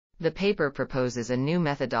The paper proposes a new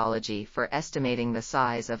methodology for estimating the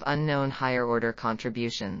size of unknown higher-order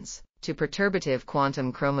contributions to perturbative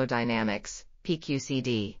quantum chromodynamics,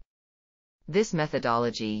 (PQCD). This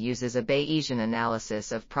methodology uses a Bayesian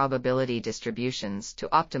analysis of probability distributions to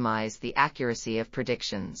optimize the accuracy of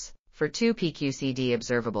predictions. For two PQCD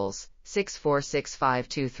observables,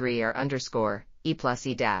 646523R_ E plus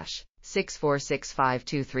E dash,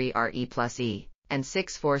 646523R E plus E, and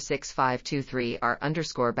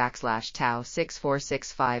 646523R_ tau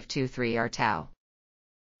 646523R tau.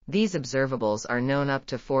 These observables are known up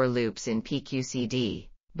to 4 loops in PQCD,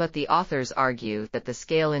 but the authors argue that the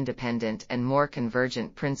scale-independent and more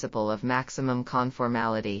convergent principle of maximum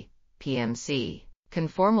conformality, PMC,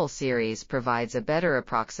 conformal series provides a better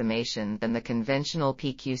approximation than the conventional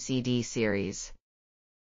PQCD series.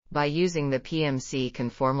 By using the PMC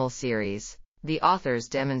conformal series, the authors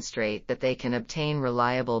demonstrate that they can obtain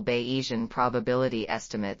reliable Bayesian probability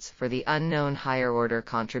estimates for the unknown higher-order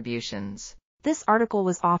contributions. This article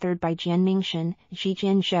was authored by Jian-Ming Shen,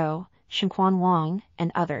 Zhi-Jian Zhou, Sheng-Quan Wang,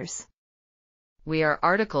 and others. We are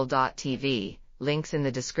RTCLTV, links in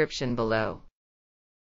the description below.